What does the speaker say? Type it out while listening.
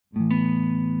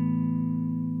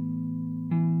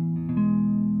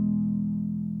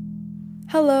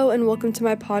Hello and welcome to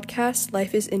my podcast,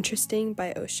 Life is Interesting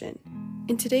by Ocean.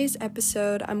 In today's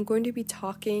episode, I'm going to be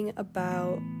talking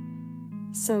about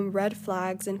some red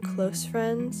flags in close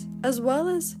friends, as well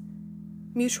as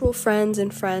mutual friends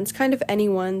and friends, kind of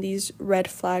anyone these red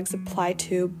flags apply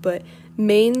to, but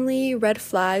mainly red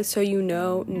flags so you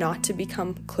know not to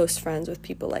become close friends with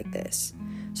people like this.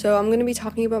 So I'm going to be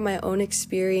talking about my own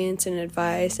experience and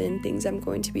advice and things I'm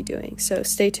going to be doing, so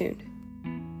stay tuned.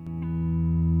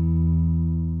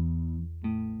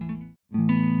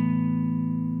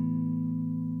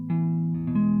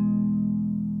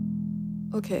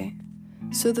 Okay,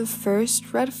 so the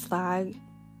first red flag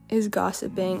is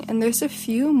gossiping, and there's a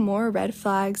few more red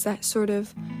flags that sort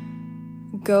of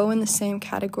go in the same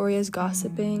category as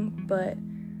gossiping, but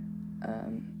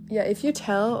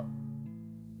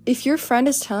if your friend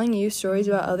is telling you stories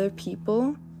about other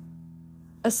people,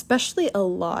 especially a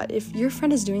lot, if your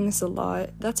friend is doing this a lot,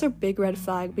 that's a big red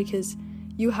flag, because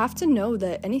you have to know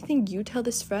that anything you tell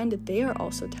this friend, they are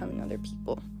also telling other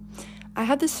people. I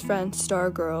had this friend,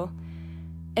 Stargirl,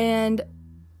 and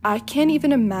I can't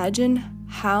even imagine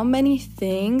how many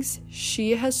things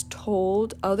she has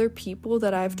told other people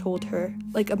that I've told her,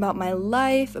 like about my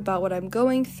life, about what I'm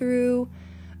going through,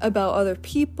 about other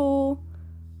people.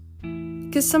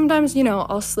 Because sometimes,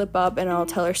 I'll slip up and I'll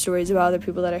tell her stories about other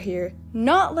people that are here.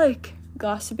 Not like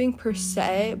gossiping per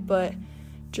se, but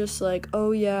just like,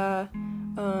 oh yeah,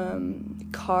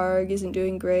 Karg isn't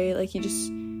doing great, like he just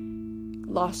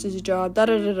lost his job,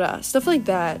 stuff like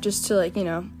that, just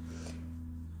to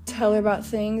tell her about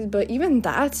things. But even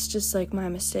that's just like my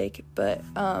mistake. But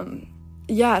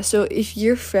so if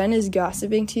your friend is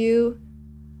gossiping to you,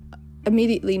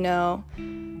 immediately know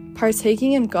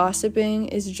partaking in gossiping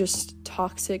is just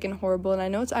toxic and horrible. And I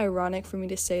know it's ironic for me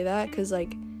to say that, because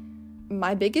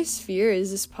my biggest fear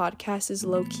is this podcast is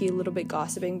low-key a little bit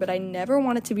gossiping, but I never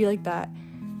want it to be like that.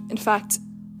 In fact,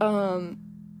 when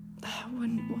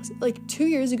was it? 2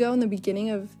 years ago, in the beginning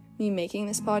of me making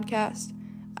this podcast,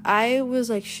 I was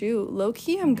like, shoot,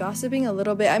 low-key I'm gossiping a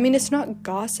little bit. I mean, it's not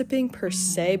gossiping per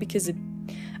se, because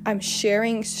I'm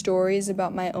sharing stories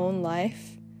about my own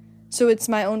life. So it's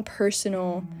my own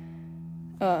personal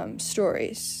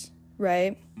stories,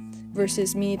 right?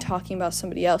 Versus me talking about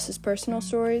somebody else's personal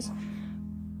stories.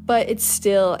 But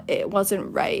it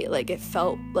wasn't right. It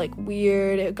felt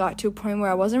weird. It got to a point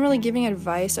where I wasn't really giving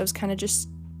advice. This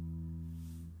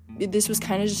was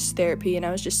kind of just therapy, and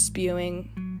I was just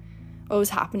spewing what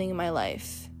was happening in my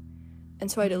life.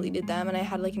 And so I deleted them, and I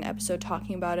had an episode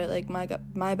talking about it,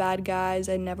 my bad guys,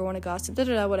 I never want to gossip,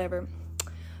 whatever.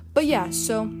 But yeah,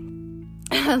 so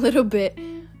a little bit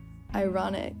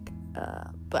ironic,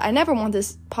 but I never want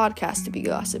this podcast to be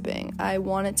gossiping. I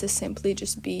want it to simply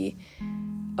just be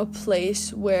a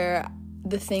place where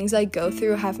the things I go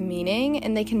through have meaning,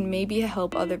 and they can maybe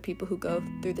help other people who go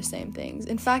through the same things.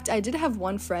 In fact, I did have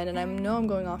one friend, and I know I'm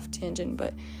going off tangent,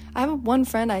 but I have one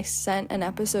friend I sent an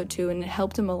episode to, and it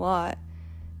helped him a lot.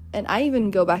 And I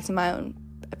even go back to my own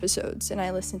episodes, and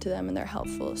I listen to them, and they're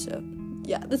helpful. So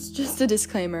yeah, that's just a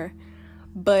disclaimer.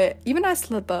 But even I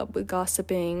slip up with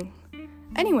gossiping.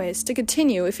 Anyways, to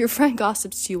continue, if your friend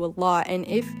gossips to you a lot, and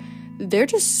if they're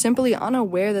just simply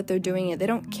unaware that they're doing it, they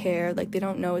don't care, they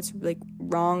don't know it's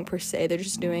wrong per se, they're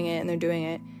just doing it and they're doing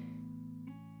it,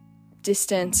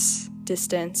 distance.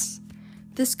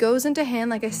 This goes into hand,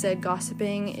 like I said,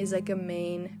 gossiping is a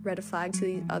main red flag to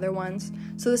these other ones.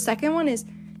 So the second one is,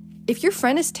 if your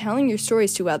friend is telling your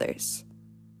stories to others,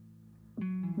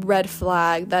 red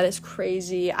flag. That is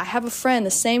crazy. I have a friend,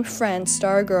 the same friend,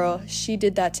 Stargirl, she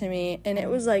did that to me, and it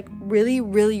was really,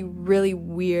 really, really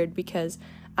weird, because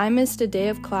I missed a day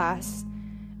of class,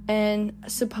 and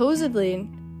supposedly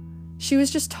she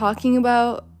was just talking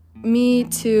about me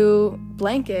to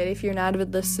Blanket. If you're an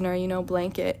avid listener, you know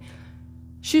Blanket.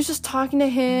 She was just talking to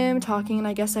him, and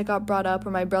I guess I got brought up,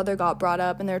 or my brother got brought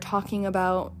up, and they're talking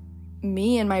about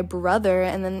me and my brother,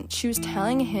 and then she was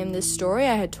telling him this story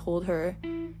I had told her.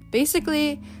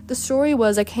 Basically, the story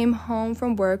was, I came home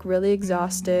from work really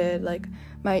exhausted,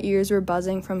 my ears were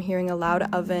buzzing from hearing a loud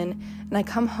oven, and I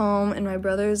come home, and my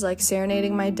brother's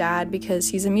serenading my dad because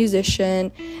he's a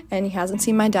musician, and he hasn't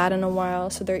seen my dad in a while,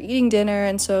 so they're eating dinner,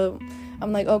 and so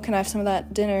I'm like, oh, can I have some of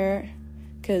that dinner,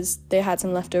 because they had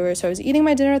some leftovers. So I was eating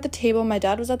my dinner at the table, my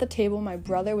dad was at the table, my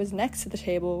brother was next to the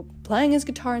table, playing his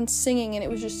guitar and singing, and it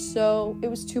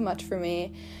was too much for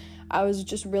me. I was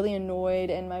just really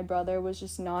annoyed, and my brother was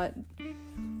just not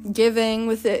giving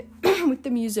with it, with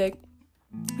the music.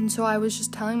 And so I was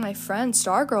just telling my friend,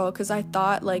 Stargirl, because I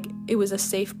thought, it was a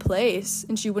safe place,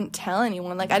 and she wouldn't tell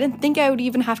anyone. I didn't think I would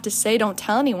even have to say, don't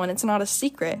tell anyone, it's not a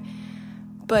secret.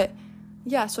 But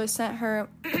yeah, so I sent her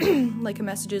like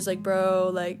messages like,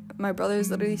 bro, like my brother's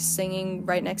literally singing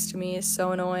right next to me, is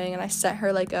so annoying. And I sent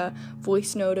her like a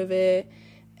voice note of it,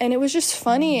 and it was just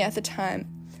funny at the time.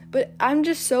 But I'm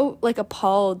just so like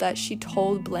appalled that she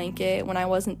told Blanket when I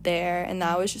wasn't there, and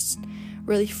that was just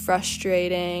really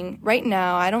frustrating. Right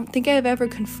now, I don't think I've ever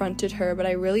confronted her, but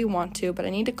I really want to, but I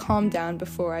need to calm down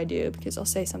before I do, because I'll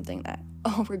say something that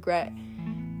I'll regret.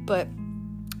 But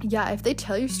yeah, if they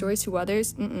tell your stories to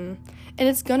others, and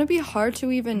it's gonna be hard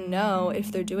to even know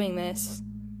if they're doing this.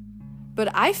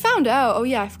 But I found out, oh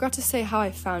yeah, I forgot to say how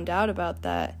I found out about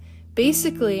that.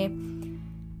 Basically,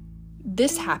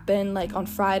 this happened like on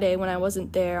Friday when I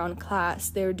wasn't there on class.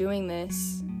 They were doing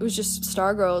this. It was just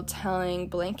Stargirl telling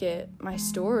Blanket my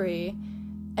story.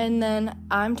 And then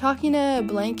I'm talking to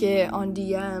Blanket on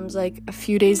DMs like a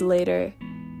few days later,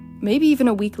 maybe even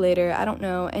a week later, I don't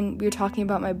know. And we were talking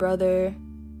about my brother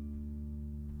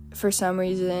for some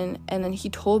reason. And then he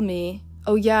told me,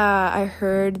 oh yeah, I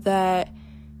heard that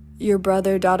your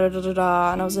brother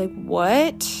da-da-da-da-da. And I was like,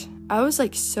 what? I was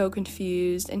like so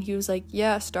confused. And he was like,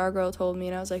 yeah, Stargirl told me.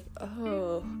 And I was like,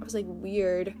 oh. I was like,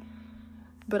 weird.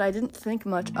 But I didn't think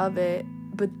much of it.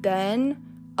 But then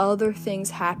other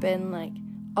things happened, like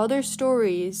other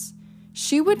stories.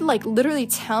 She would like literally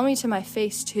tell me to my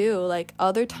face too, like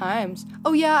other times.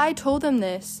 Oh yeah, I told them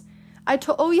this. I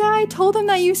told them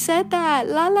that you said that.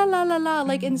 La la la la la.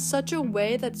 Like in such a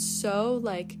way that's so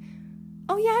like,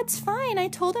 oh yeah, it's fine. I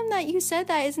told him that you said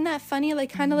that. Isn't that funny? Like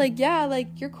kind of like, yeah,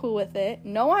 like you're cool with it.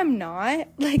 No, I'm not.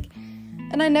 Like,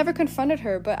 and I never confronted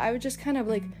her, but I would just kind of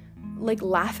like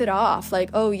laugh it off. Like,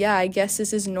 oh yeah, I guess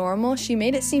this is normal. She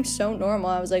made it seem so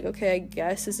normal. I was like, okay, I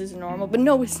guess this is normal. But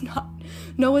no, it's not.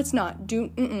 No, it's not.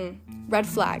 Red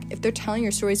flag. If they're telling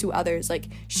your stories to others, like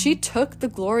she took the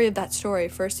glory of that story.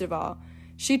 First of all,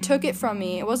 she took it from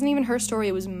me. It wasn't even her story.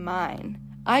 It was mine.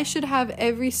 I should have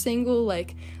every single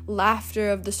like laughter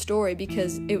of the story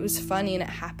because it was funny and it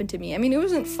happened to me. I mean, it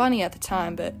wasn't funny at the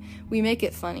time, but we make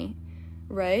it funny,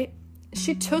 right?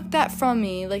 She took that from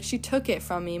me. Like she took it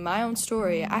from me, my own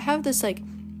story. I have this like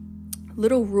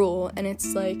little rule, and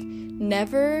it's like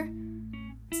never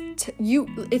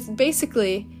it's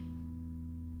basically,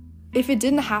 if it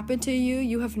didn't happen to you,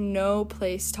 you have no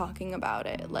place talking about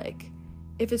it. Like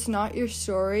if it's not your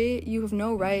story, you have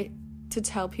no right to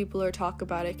tell people or talk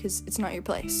about it because it's not your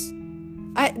place.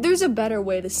 There's a better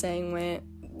way the saying went.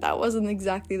 That wasn't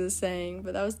exactly the saying,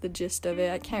 but that was the gist of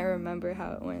it. I can't remember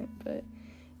how it went, but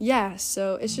yeah,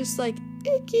 so it's just like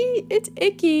icky. It's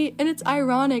icky, and it's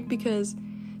ironic because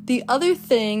the other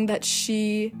thing that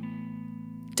she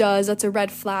does that's a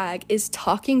red flag is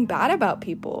talking bad about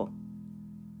people.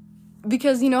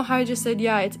 Because you know how I just said,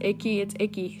 yeah, it's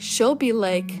icky. She'll be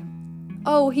like,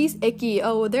 oh, he's icky.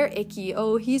 Oh, they're icky.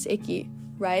 Oh, he's icky,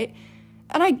 right?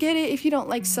 And I get it, if you don't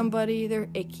like somebody, they're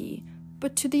icky.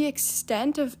 But to the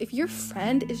extent of, if your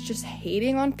friend is just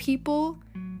hating on people,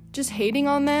 just hating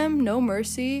on them, no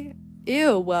mercy,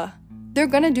 ew. They're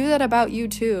gonna do that about you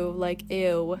too, like,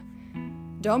 ew.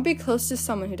 Don't be close to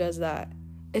someone who does that.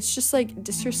 It's just, like,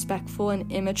 disrespectful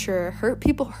and immature. Hurt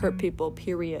people,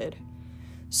 period.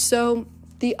 So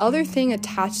the other thing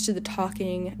attached to the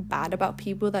talking bad about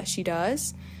people that she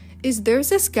does is there's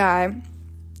this guy,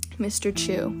 Mr.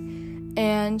 Chu,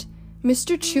 and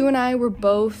Mr. Chu and I were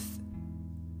both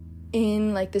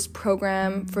in like this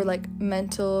program for like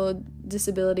mental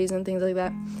disabilities and things like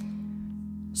that.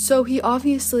 So he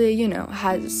obviously, you know,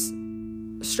 has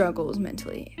struggles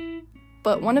mentally.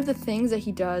 But one of the things that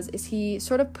he does is he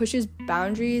sort of pushes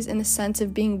boundaries in the sense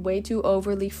of being way too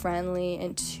overly friendly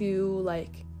and too,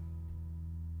 like,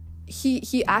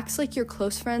 he acts like you're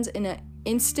close friends in an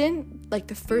instant, like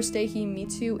the first day he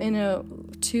meets you, in a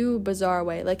too bizarre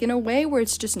way, like in a way where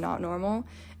it's just not normal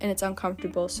and it's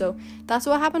uncomfortable. So that's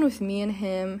what happened with me and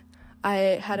him.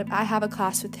 I have a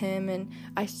class with him and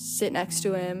I sit next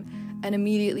to him, and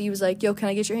immediately he was like, yo, can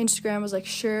I get your Instagram? I was like,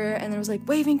 sure. And then it was like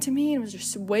waving to me, and it was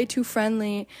just way too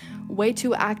friendly, way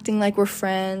too acting like we're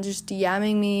friends, just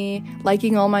DMing me,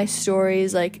 liking all my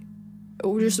stories, like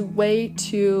just way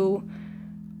too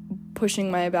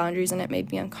pushing my boundaries, and it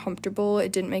made me uncomfortable.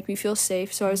 It didn't make me feel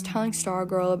safe. So I was telling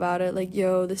Stargirl about it, like,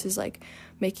 yo, this is like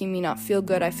making me not feel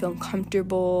good. I feel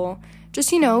uncomfortable.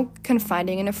 Just, you know,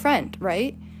 confiding in a friend,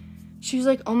 right? She was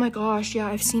like, oh my gosh, yeah,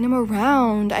 I've seen him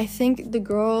around. I think the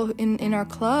girl in our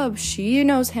club, she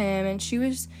knows him. And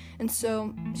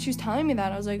so she was telling me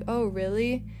that. I was like, oh,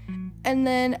 really? And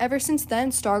then ever since then,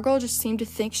 Stargirl just seemed to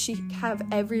think she have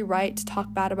every right to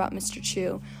talk bad about Mr.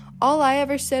 Chu. All I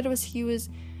ever said was he was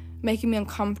making me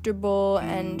uncomfortable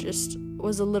and just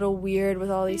was a little weird with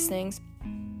all these things.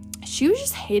 She was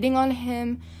just hating on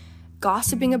him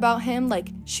gossiping about him. Like,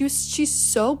 she's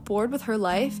so bored with her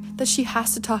life that she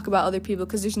has to talk about other people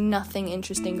because there's nothing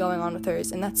interesting going on with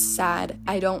hers, and that's sad.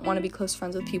 I don't want to be close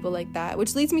friends with people like that,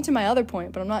 which leads me to my other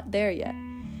point, but I'm not there yet.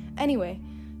 Anyway,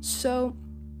 so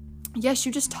yeah, she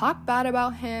would just talk bad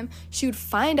about him. She would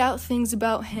find out things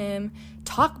about him,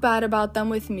 talk bad about them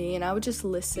with me, and I would just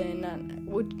listen, and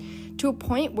would, to a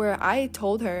point where I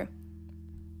told her,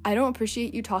 I don't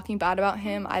appreciate you talking bad about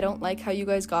him. I don't like how you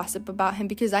guys gossip about him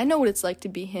because I know what it's like to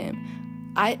be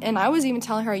him. I was even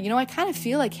telling her, I kind of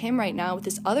feel like him right now with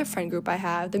this other friend group I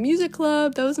have, the music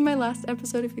club. That was in my last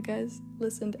episode if you guys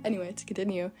listened. Anyway, to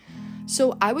continue.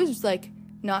 So I was like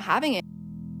not having it.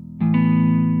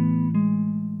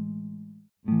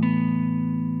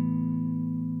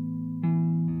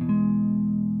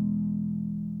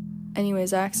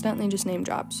 Anyways, I accidentally just name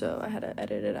dropped, so I had to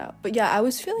edit it out. But yeah, I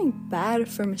was feeling bad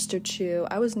for Mr. Chu.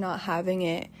 I was not having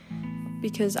it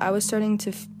because I was starting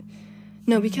to...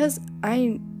 because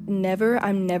I'm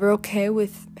never okay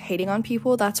with hating on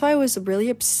people. That's why I was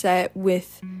really upset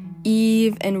with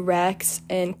Eve and Rex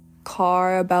and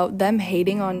Car about them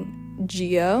hating on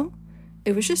Gio.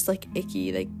 It was just, like,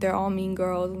 icky. Like, they're all mean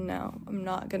girls. No, I'm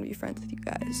not gonna be friends with you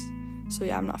guys. So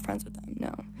yeah, I'm not friends with them,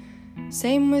 no.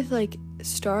 Same with, like,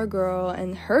 Stargirl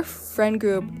and her friend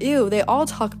group. Ew, they all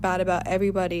talk bad about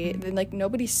everybody. Then, like,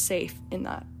 nobody's safe in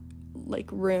that, like,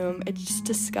 room. It's just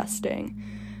disgusting.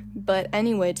 But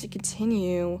anyway, to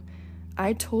continue,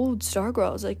 I told Stargirl,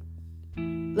 I was like,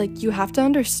 you have to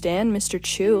understand Mr.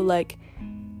 Chu. Like,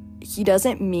 he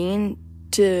doesn't mean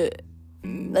to,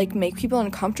 like, make people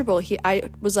uncomfortable. I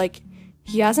was like,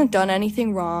 he hasn't done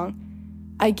anything wrong.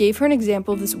 I gave her an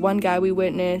example of this one guy we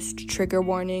witnessed, trigger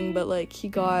warning, but, like,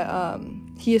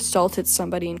 he assaulted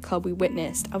somebody in club we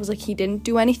witnessed. I was like, he didn't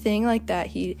do anything like that.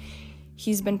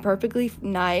 He's been perfectly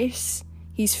nice.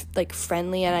 He's, like,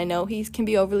 friendly, and I know he can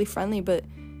be overly friendly, but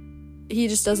he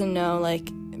just doesn't know, like,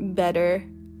 better.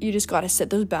 You just gotta set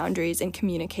those boundaries and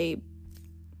communicate.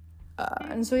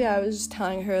 And so, yeah, I was just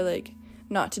telling her, like,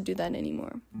 not to do that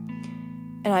anymore.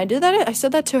 And I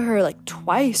said that to her, like,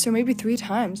 twice or maybe 3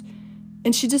 times.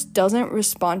 And she just doesn't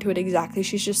respond to it exactly.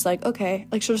 She's just like, okay.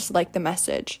 Like, she'll just like the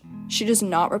message. She does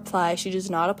not reply. She does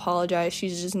not apologize. She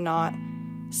does not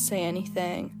say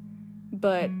anything.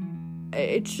 But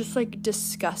it's just, like,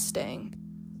 disgusting.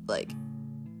 Like,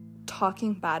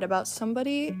 talking bad about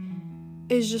somebody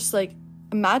is just, like,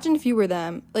 imagine if you were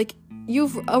them. Like,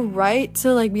 you've a right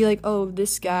to, like, be like, oh,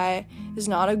 this guy is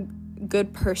not a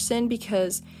good person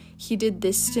because he did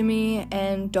this to me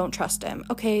and don't trust him.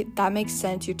 Okay, that makes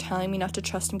sense. You're telling me not to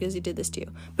trust him because he did this to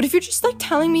you. But if you're just, like,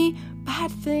 telling me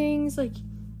bad things, like,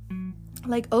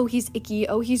 oh, he's icky,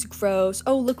 oh, he's gross,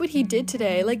 oh, look what he did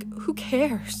today, like, who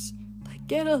cares? Like,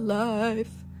 get a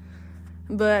life.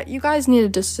 But you guys need to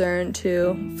discern,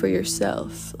 too, for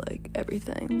yourself, like,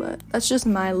 everything. But that's just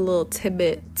my little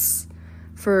tidbits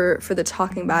for the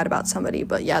talking bad about somebody.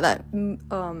 But yeah, that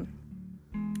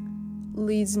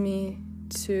leads me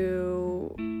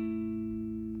to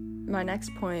my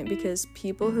next point, because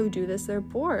people who do this, they're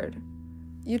bored.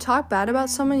 You talk bad about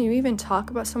someone, you even talk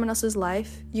about someone else's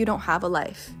life, you don't have a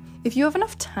life. If you have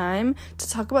enough time to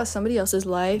talk about somebody else's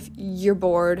life, you're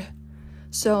bored.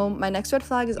 So my next red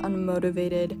flag is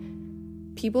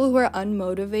unmotivated. People who are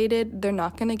unmotivated, they're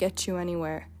not gonna get you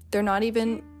anywhere.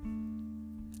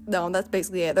 That's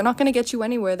basically it. They're not gonna get you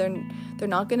anywhere. They're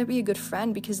not gonna be a good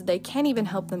friend because they can't even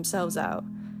help themselves out.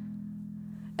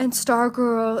 And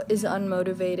Stargirl is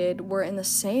unmotivated. We're in the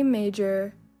same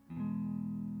major,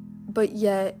 but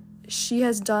yet she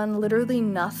has done literally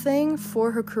nothing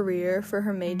for her career, for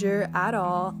her major at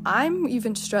all. I'm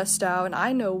even stressed out, and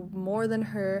I know more than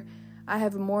her. I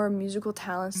have more musical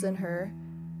talents than her.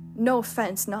 No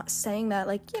offense, not saying that,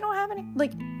 like, you don't have any,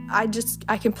 like, I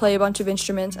can play a bunch of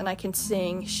instruments and I can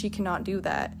sing. She cannot do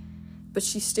that. But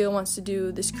she still wants to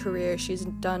do this career she's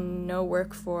done no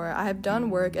work for. I have done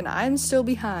work, and I'm still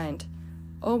behind.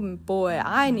 Oh boy,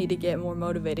 I need to get more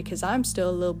motivated because I'm still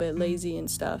a little bit lazy and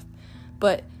stuff.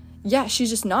 But yeah, she's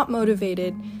just not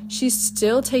motivated. She's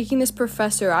still taking this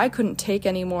professor I couldn't take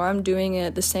anymore. I'm doing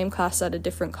it the same class at a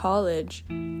different college,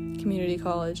 community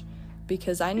college,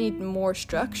 because I need more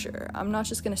structure. I'm not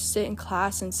just gonna sit in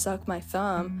class and suck my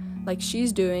thumb like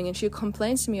she's doing, and she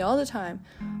complains to me all the time.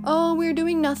 Oh, we're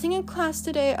doing nothing in class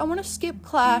today. I want to skip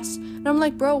class. And I'm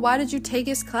like, bro, why did you take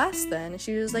his class then? And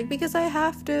she was like, because I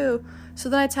have to. So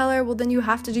then I tell her, well, then you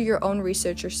have to do your own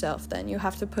research yourself then. You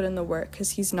have to put in the work because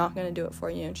he's not going to do it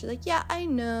for you. And she's like, yeah, I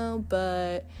know,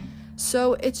 but...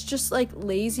 So it's just, like,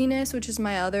 laziness, which is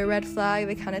my other red flag.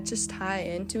 They kind of just tie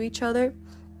into each other.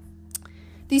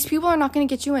 These people are not going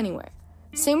to get you anywhere.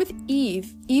 Same with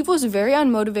Eve. Eve was very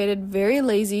unmotivated, very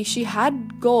lazy. She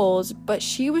had goals, but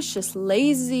she was just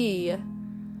lazy.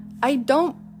 I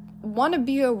don't want to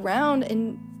be around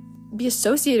and be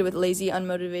associated with lazy,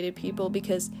 unmotivated people,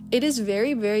 because it is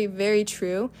very, very, very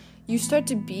true. You start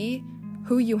to be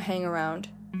who you hang around.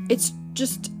 It's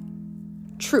just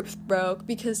truth, bro,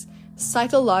 because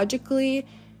psychologically,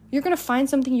 you're gonna find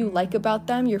something you like about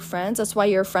them, your friends. That's why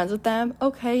you're friends with them.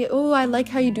 Okay, oh, I like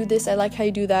how you do this, I like how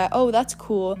you do that. Oh, that's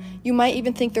cool. You might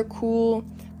even think they're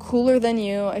cooler than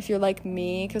you if you're like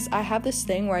me, because I have this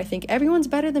thing where I think everyone's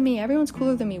better than me, everyone's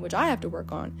cooler than me, which I have to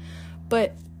work on.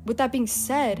 But with that being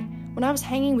said, when I was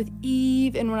hanging with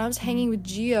Eve and when I was hanging with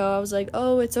Gio, I was like,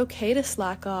 oh, it's okay to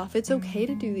slack off. It's okay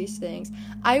to do these things.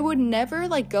 I would never,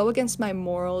 go against my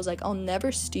morals. I'll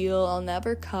never steal. I'll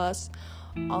never cuss.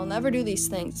 I'll never do these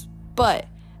things. But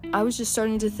I was just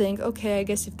starting to think, okay, I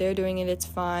guess if they're doing it, it's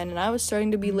fine. And I was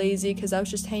starting to be lazy because I was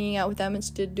just hanging out with them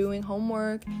instead of doing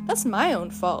homework. That's my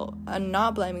own fault. I'm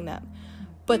not blaming them.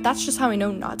 But that's just how I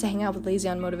know not to hang out with lazy,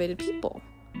 unmotivated people.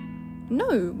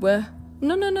 No.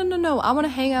 I want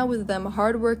to hang out with them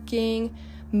hardworking,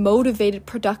 motivated,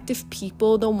 productive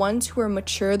people, the ones who are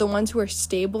mature, the ones who are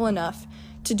stable enough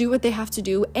to do what they have to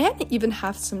do and even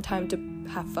have some time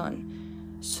to have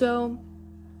fun. So,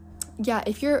 yeah,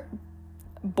 if you're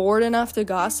bored enough to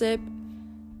gossip,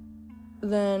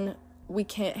 then we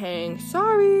can't hang.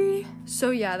 Sorry.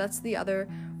 So, yeah, that's the other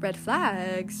red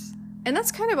flags. And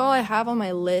that's kind of all I have on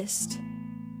my list.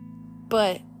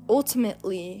 But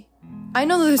ultimately, I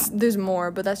know there's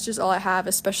more, but that's just all I have,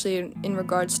 especially in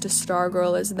regards to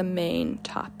Stargirl as the main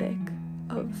topic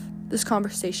of this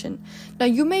conversation. Now,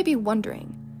 you may be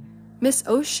wondering, Miss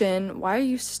Ocean, why are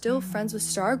you still friends with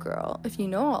Stargirl if you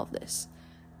know all this?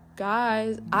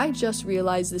 Guys, I just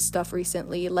realized this stuff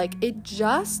recently. It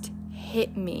just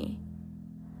hit me.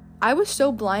 I was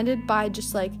so blinded by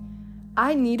just,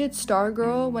 I needed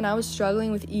Stargirl when I was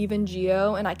struggling with Eve and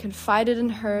Gio, and I confided in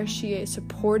her. She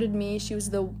supported me. She was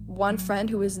the one friend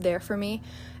who was there for me.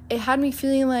 It had me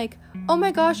feeling like, oh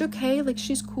my gosh, okay,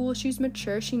 she's cool, she's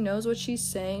mature, she knows what she's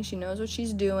saying, she knows what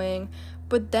she's doing.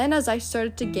 But then as I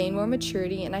started to gain more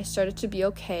maturity and I started to be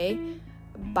okay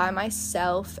by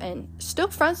myself and still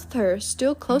friends with her,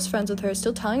 still close friends with her,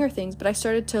 still telling her things, but I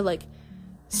started to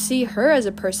see her as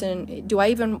a person. Do I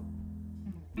even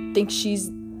think she's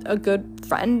a good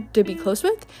friend to be close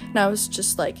with? And I was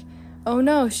just oh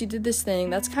no, she did this thing,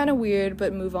 that's kind of weird,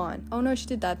 but move on. Oh no, she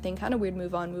did that thing, kind of weird,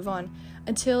 move on.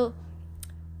 Until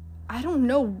I don't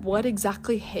know what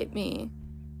exactly hit me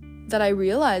that I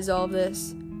realized all of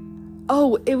this.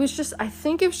 Oh, it was just, I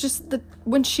think it was just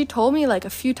when she told me a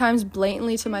few times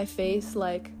blatantly to my face,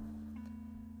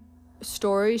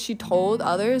 stories she told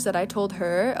others that I told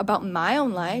her about my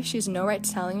own life, she has no right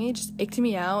telling me, just icked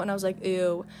me out, and I was like,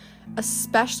 ew.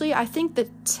 Especially, I think the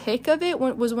tick of it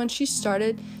was when she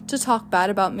started to talk bad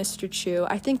about Mr. Chu.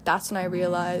 I think that's when I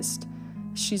realized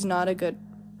she's not a good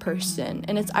person.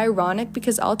 And it's ironic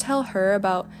because I'll tell her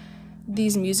about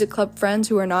these music club friends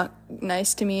who are not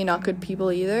nice to me, not good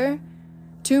people either.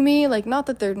 To me, not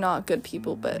that they're not good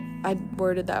people, but I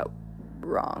worded that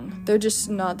wrong. They're just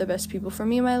not the best people for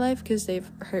me in my life because they've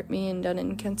hurt me and done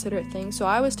inconsiderate things. So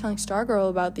I was telling Stargirl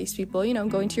about these people,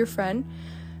 going to your friend,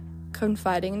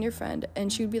 confiding in your friend,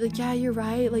 and she would be like, yeah, you're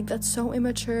right, that's so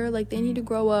immature, they need to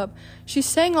grow up. She's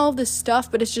saying all of this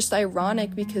stuff, but it's just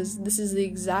ironic because this is the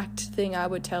exact thing I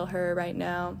would tell her right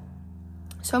now.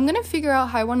 So I'm gonna figure out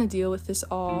how I want to deal with this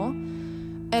all,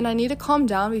 and I need to calm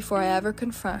down before I ever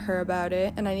confront her about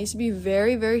it, and I need to be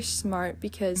very, very smart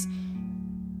because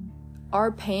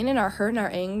our pain and our hurt and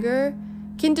our anger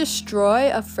can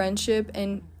destroy a friendship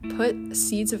and put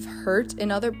seeds of hurt in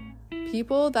other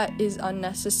people that is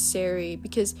unnecessary,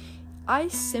 because I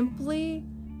simply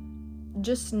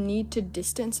just need to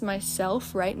distance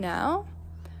myself right now.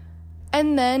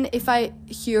 And then if I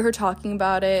hear her talking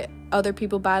about it, other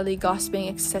people badly, gossiping,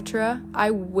 etc.,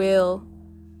 I will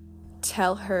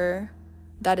tell her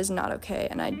that is not okay,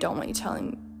 and I don't want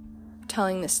you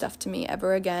telling this stuff to me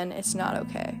ever again. It's not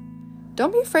okay.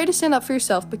 Don't be afraid to stand up for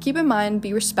yourself, but keep in mind,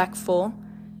 be respectful.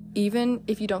 Even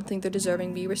if you don't think they're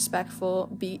deserving, be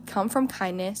respectful, come from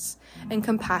kindness and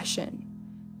compassion,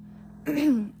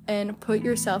 and put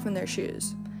yourself in their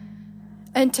shoes.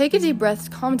 And take a deep breath,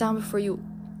 calm down before you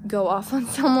go off on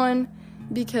someone,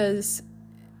 because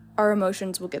our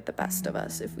emotions will get the best of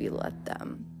us if we let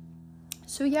them.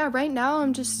 So yeah, right now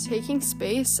I'm just taking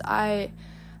space. I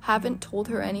haven't told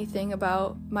her anything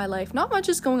about my life. Not much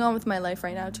is going on with my life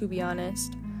right now, to be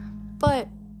honest. But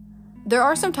there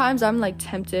are some times I'm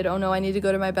tempted, oh no, I need to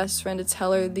go to my best friend to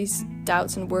tell her these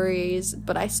doubts and worries,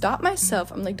 but I stop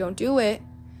myself. I'm don't do it.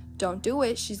 don't do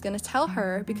it. She's gonna tell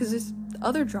her, because there's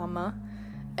other drama.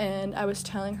 And I was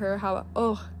telling her how,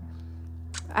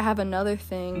 I have another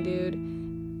thing,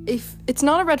 dude. If it's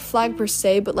not a red flag per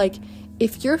se, but like,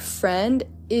 if your friend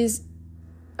is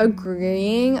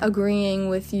agreeing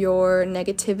with your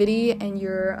negativity and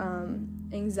your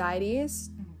anxieties,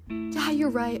 yeah, you're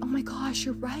right, oh my gosh,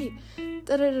 you're right,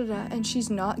 and she's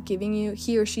not giving you,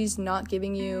 he or she's not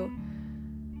giving you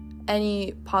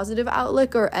any positive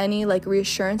outlook or any like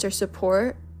reassurance or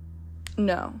support,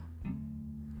 no.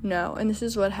 And this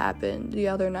is what happened the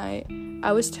other night.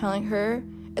 I was telling her,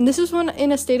 and this was when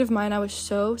in a state of mind I was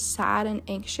so sad and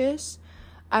anxious.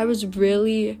 I was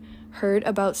really hurt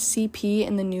about CP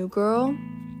and the new girl,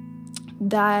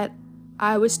 that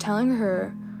I was telling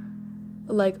her,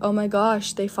 like, oh my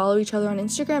gosh, they follow each other on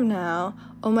Instagram now.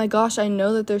 Oh my gosh, I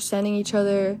know that they're sending each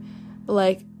other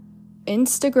like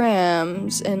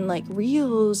Instagrams and like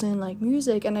reels and like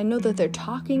music, and I know that they're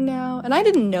talking now. And I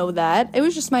didn't know that. It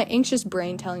was just my anxious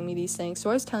brain telling me these things. So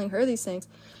I was telling her these things.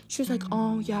 She was like,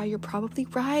 oh yeah, you're probably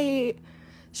right.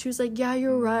 She was like, yeah,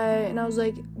 you're right. And I was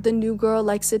like, the new girl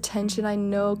likes attention, I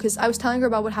know. Because I was telling her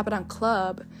about what happened on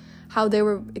Club, how they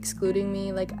were excluding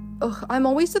me. Like, I'm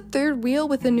always the third wheel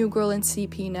with the new girl in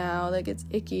CP now. Like, it's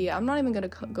icky. I'm not even going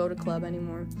to go to Club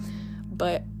anymore.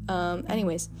 But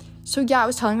anyways, so yeah, I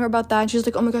was telling her about that. And she was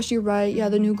like, oh my gosh, you're right. Yeah,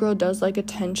 the new girl does like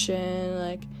attention.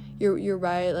 Like, you're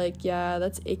right. Like, yeah,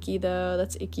 that's icky though.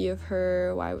 That's icky of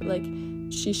her. Why, like,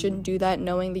 she shouldn't do that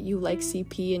knowing that you like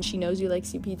CP and she knows you like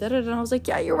CP. And I was like,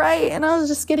 yeah, you're right. And I was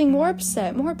just getting more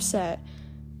upset.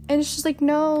 And it's just like,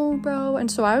 no, bro.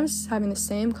 And so I was having the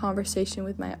same conversation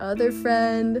with my other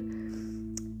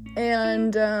friend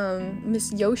and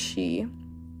Miss Yoshi.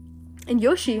 And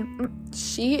Yoshi,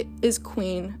 she is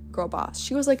queen girl boss.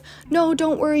 She was like, no,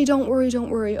 don't worry,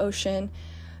 Ocean.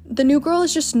 The new girl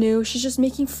is just new. She's just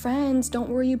making friends. Don't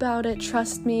worry about it.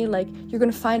 Trust me. Like, you're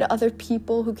going to find other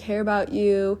people who care about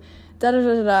you.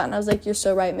 And I was like, you're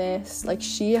so right, miss. Like,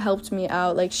 she helped me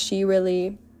out. Like, she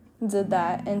really did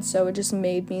that. And so it just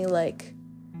made me, like,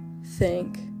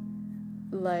 think,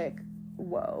 like,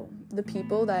 whoa. The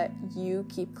people that you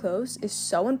keep close is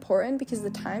so important, because the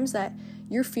times that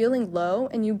you're feeling low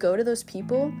and you go to those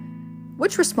people,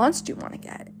 which response do you want to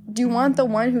get? Do you want the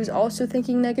one who's also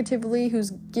thinking negatively, who's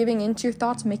giving into your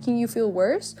thoughts, making you feel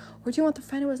worse? Or do you want the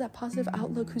friend who has that positive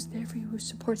outlook, who's there for you, who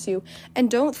supports you? And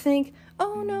don't think,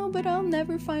 oh no, but I'll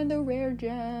never find the rare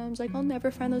gems. Like, I'll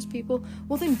never find those people.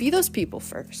 Well, then be those people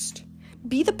first.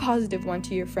 Be the positive one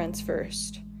to your friends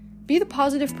first. Be the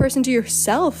positive person to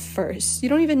yourself first. You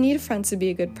don't even need friends to be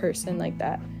a good person like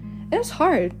that. And it's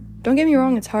hard. Don't get me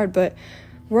wrong, it's hard, but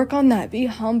work on that. Be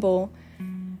humble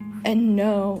and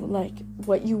know, like,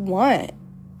 what you want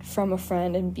from a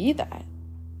friend and be that.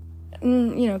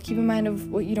 And, you know, keep in mind of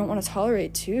what you don't want to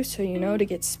tolerate too, so you know to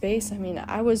get space. I mean,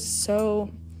 I was so,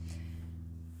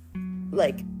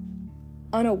 like,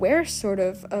 unaware sort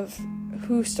of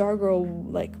who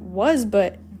Stargirl, like, was,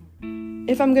 but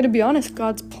if I'm gonna be honest,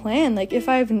 God's plan, like, if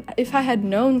I had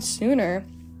known sooner,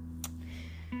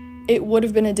 it would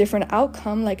have been a different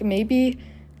outcome. Like, maybe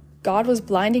God was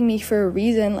blinding me for a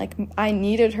reason. Like, I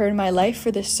needed her in my life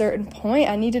for this certain point.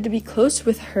 I needed to be close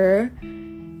with her,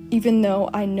 even though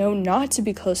I know not to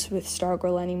be close with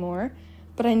Stargirl anymore.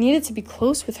 But I needed to be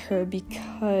close with her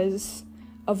because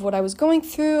of what I was going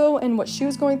through and what she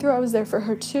was going through. I was there for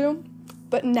her too.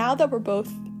 But now that we're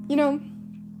both, you know,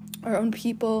 our own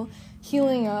people,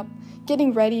 healing up,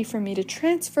 getting ready for me to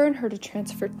transfer and her to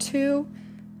transfer too,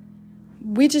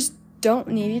 we just don't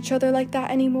need each other like that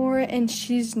anymore, and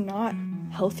she's not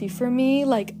healthy for me.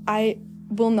 Like, I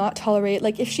will not tolerate,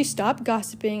 like, if she stopped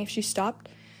gossiping, if she stopped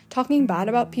talking bad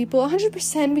about people,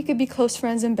 100% we could be close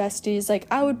friends and besties. Like,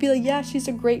 I would be like, yeah, she's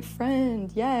a great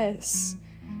friend, yes.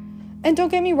 And don't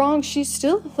get me wrong, she's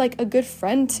still, like, a good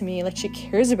friend to me. Like, she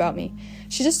cares about me.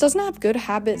 She just doesn't have good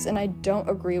habits, and I don't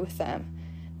agree with them.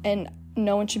 And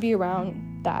no one should be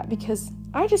around that, because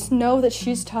I just know that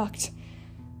she's talked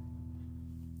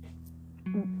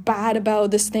bad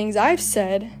about these things I've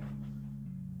said.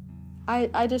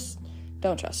 I just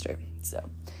don't trust her. So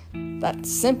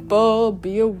that's simple.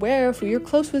 Be aware of who you're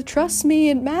close with. Trust me,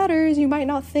 it matters. You might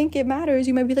not think it matters.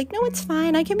 You might be like, no, it's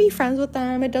fine, I can be friends with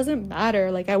them, it doesn't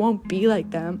matter, like, I won't be like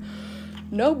them.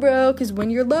 No, bro, because when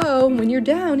you're low, when you're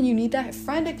down, you need that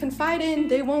friend to confide in.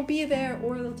 They won't be there,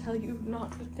 or they'll tell you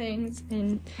not for things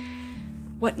and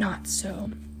whatnot. So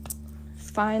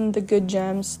find the good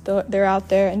gems, they're out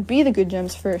there, and be the good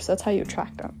gems first. That's how you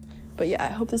attract them. But yeah, I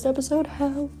hope this episode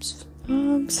helps.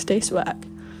 Stay swag.